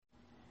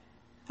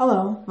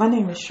Hello, my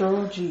name is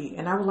Cheryl G,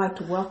 and I would like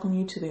to welcome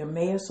you to the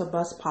Emmaus of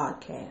Us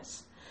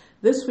podcast.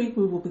 This week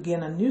we will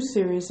begin a new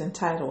series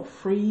entitled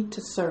Free to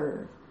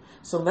Serve.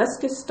 So let's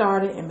get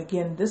started and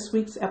begin this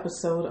week's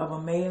episode of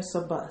Emmaus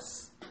of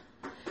Us.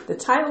 The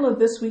title of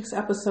this week's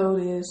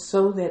episode is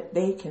So That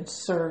They Can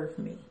Serve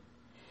Me.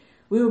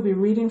 We will be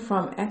reading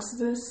from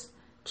Exodus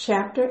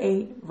chapter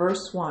 8,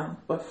 verse 1,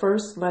 but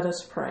first let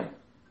us pray.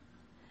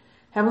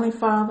 Heavenly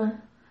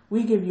Father,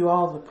 we give you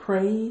all the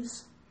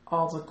praise,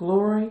 all the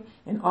glory,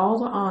 and all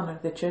the honor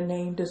that your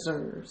name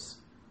deserves.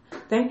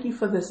 Thank you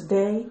for this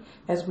day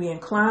as we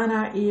incline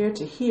our ear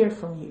to hear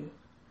from you.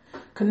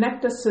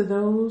 Connect us to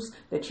those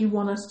that you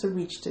want us to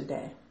reach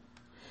today.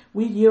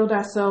 We yield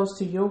ourselves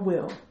to your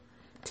will.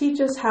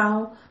 Teach us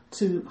how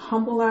to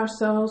humble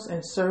ourselves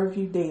and serve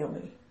you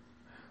daily.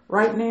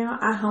 Right now,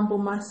 I humble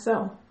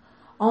myself.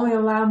 Only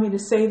allow me to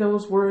say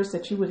those words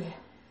that you would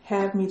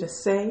have me to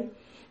say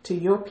to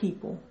your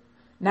people.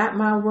 Not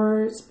my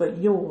words, but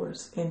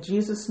yours. In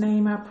Jesus'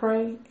 name I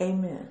pray,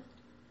 amen.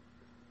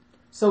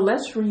 So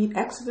let's read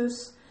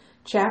Exodus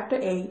chapter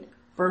 8,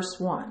 verse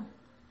 1.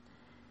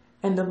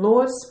 And the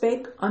Lord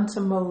spake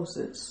unto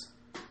Moses,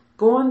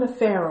 Go unto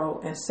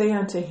Pharaoh, and say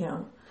unto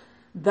him,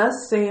 Thus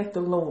saith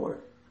the Lord,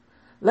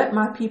 Let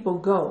my people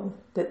go,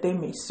 that they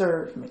may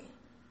serve me.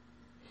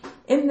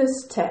 In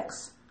this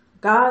text,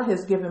 God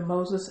has given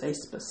Moses a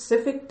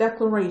specific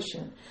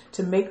declaration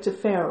to make to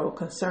Pharaoh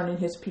concerning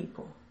his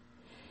people.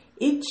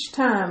 Each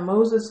time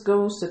Moses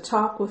goes to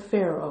talk with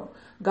Pharaoh,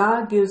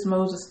 God gives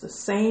Moses the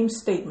same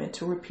statement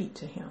to repeat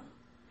to him.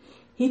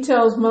 He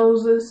tells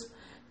Moses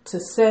to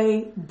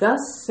say, Thus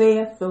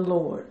saith the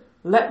Lord,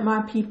 let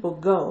my people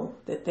go,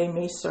 that they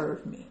may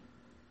serve me.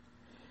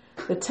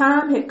 The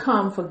time had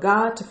come for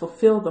God to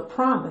fulfill the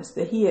promise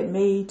that he had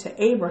made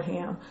to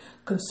Abraham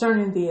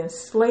concerning the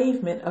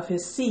enslavement of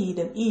his seed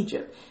in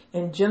Egypt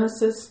in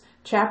Genesis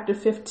chapter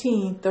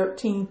 15,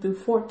 13 through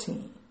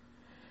 14.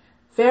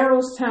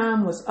 Pharaoh's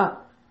time was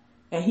up,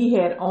 and he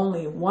had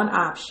only one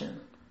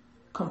option: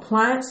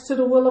 compliance to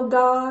the will of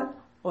God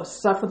or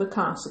suffer the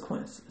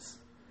consequences.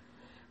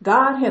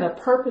 God had a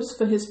purpose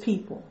for his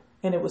people,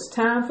 and it was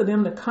time for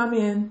them to come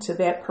in to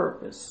that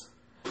purpose.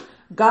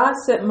 God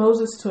set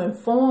Moses to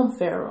inform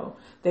Pharaoh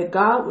that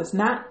God was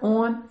not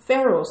on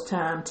Pharaoh's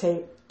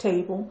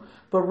timetable,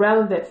 but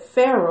rather that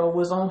Pharaoh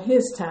was on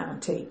his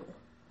timetable.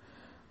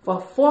 For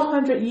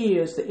 400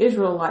 years, the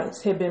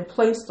Israelites had been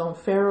placed on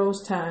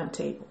Pharaoh's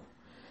timetable.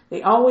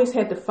 They always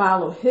had to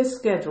follow his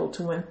schedule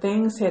to when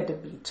things had to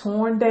be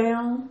torn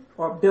down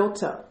or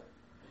built up.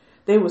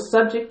 They were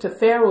subject to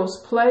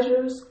Pharaoh's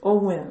pleasures or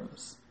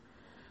whims.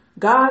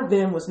 God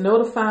then was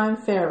notifying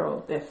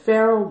Pharaoh that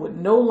Pharaoh would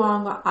no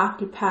longer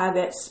occupy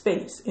that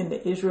space in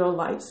the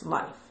Israelites'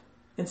 life.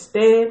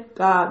 Instead,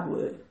 God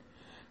would.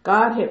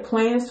 God had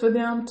plans for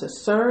them to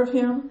serve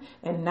him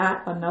and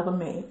not another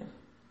man.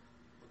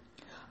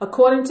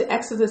 According to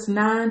Exodus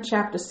 9,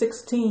 chapter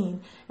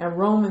 16, and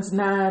Romans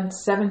 9,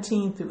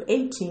 17 through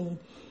 18,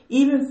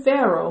 even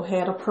Pharaoh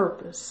had a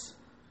purpose.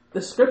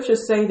 The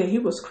scriptures say that he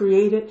was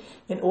created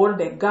in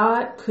order that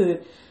God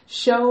could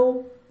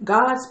show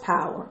God's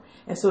power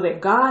and so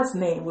that God's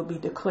name would be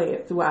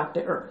declared throughout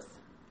the earth.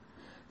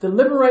 The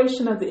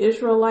liberation of the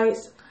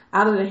Israelites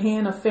out of the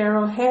hand of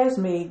Pharaoh has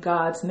made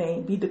God's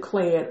name be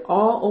declared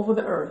all over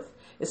the earth,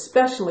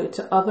 especially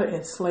to other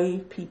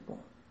enslaved people.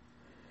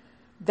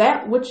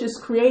 That which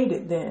is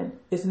created, then,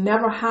 is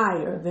never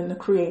higher than the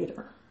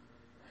Creator.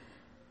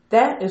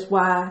 That is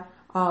why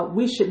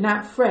we should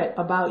not fret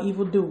about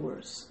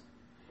evildoers.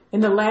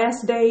 In the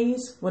last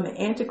days, when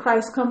the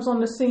Antichrist comes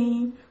on the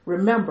scene,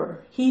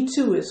 remember, he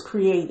too is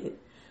created,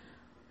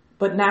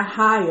 but not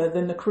higher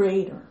than the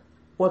Creator,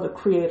 or the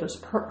Creator's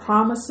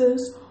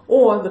promises,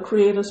 or the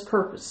Creator's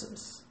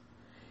purposes.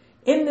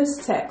 In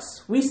this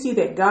text, we see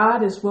that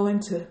God is willing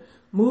to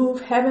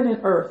move heaven and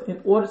earth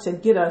in order to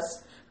get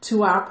us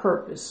to our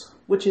purpose,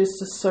 which is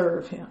to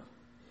serve him.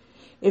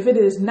 If it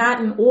is not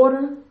in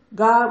order,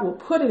 God will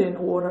put it in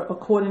order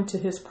according to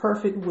his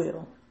perfect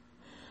will.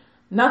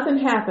 Nothing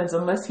happens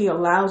unless he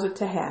allows it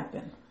to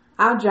happen.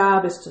 Our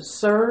job is to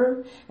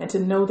serve and to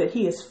know that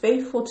he is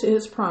faithful to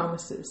his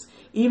promises,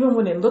 even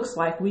when it looks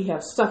like we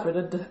have suffered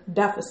a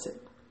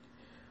deficit.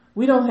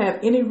 We don't have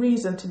any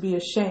reason to be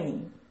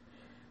ashamed.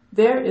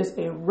 There is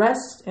a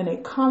rest and a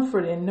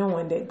comfort in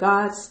knowing that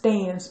God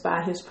stands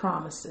by his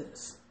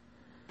promises.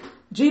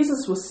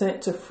 Jesus was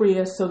sent to free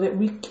us so that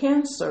we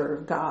can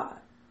serve God.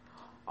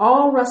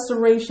 All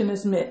restoration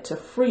is meant to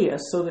free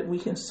us so that we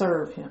can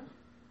serve him.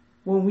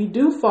 When we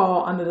do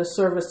fall under the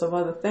service of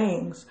other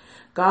things,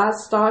 God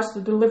starts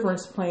the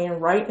deliverance plan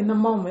right in the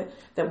moment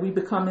that we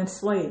become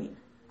enslaved.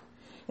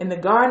 In the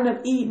Garden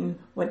of Eden,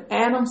 when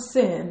Adam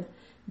sinned,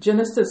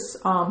 Genesis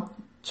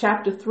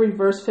chapter 3,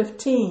 verse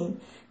 15,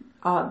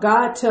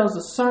 God tells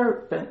the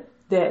serpent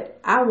that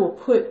I will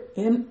put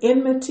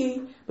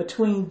enmity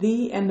between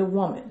thee and the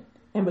woman,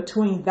 and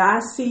between thy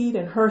seed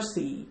and her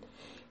seed.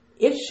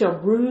 It shall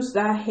bruise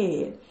thy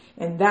head,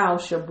 and thou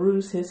shalt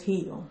bruise his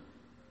heel.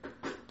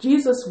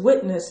 Jesus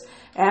witnessed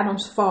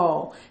Adam's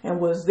fall and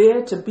was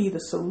there to be the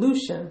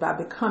solution by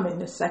becoming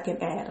the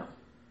second Adam.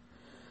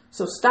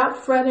 So stop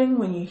fretting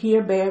when you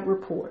hear bad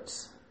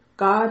reports.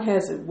 God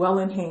has it well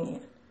in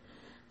hand.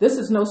 This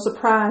is no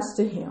surprise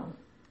to him.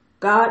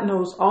 God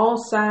knows all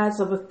sides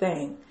of a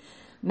thing,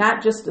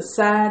 not just the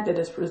side that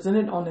is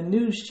presented on the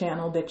news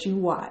channel that you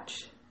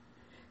watch.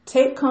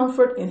 Take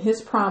comfort in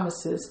his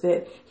promises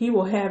that he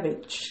will have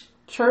a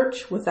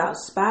church without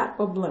spot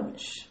or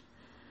blemish.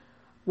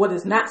 What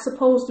is not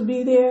supposed to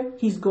be there,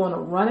 he's going to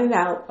run it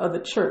out of the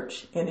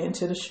church and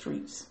into the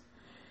streets.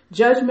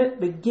 Judgment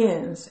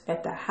begins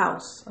at the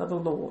house of the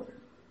Lord.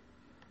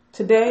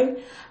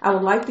 Today, I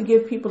would like to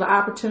give people the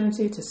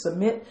opportunity to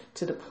submit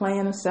to the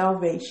plan of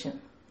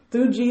salvation.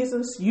 Through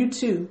Jesus, you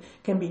too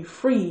can be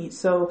freed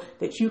so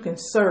that you can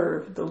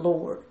serve the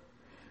Lord.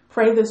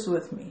 Pray this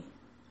with me.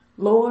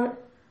 Lord,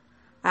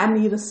 I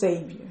need a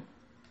Savior.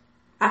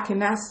 I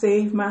cannot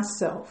save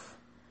myself.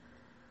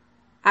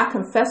 I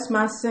confess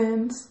my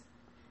sins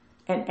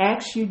and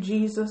ask you,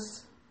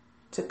 Jesus,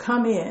 to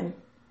come in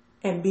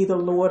and be the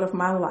Lord of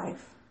my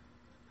life.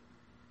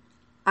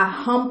 I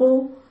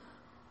humble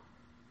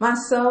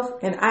myself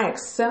and I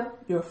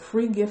accept your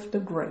free gift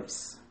of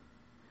grace.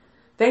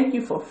 Thank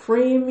you for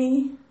freeing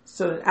me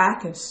so that I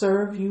can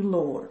serve you,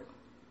 Lord.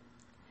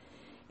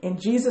 In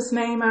Jesus'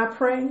 name I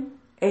pray,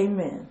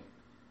 amen.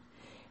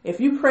 If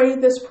you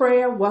prayed this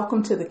prayer,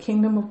 welcome to the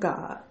kingdom of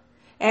God.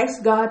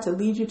 Ask God to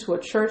lead you to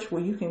a church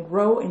where you can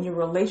grow in your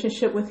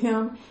relationship with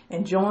him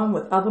and join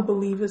with other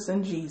believers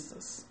in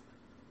Jesus.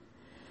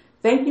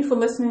 Thank you for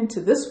listening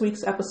to this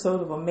week's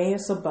episode of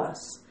Emmaus a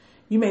Bus.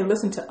 You may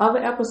listen to other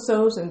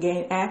episodes and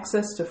gain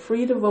access to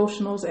free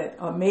devotionals at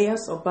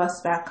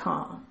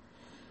emmausabus.com.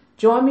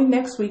 Join me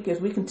next week as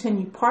we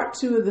continue part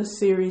 2 of this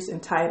series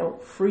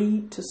entitled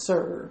Free to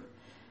Serve.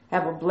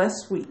 Have a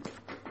blessed week.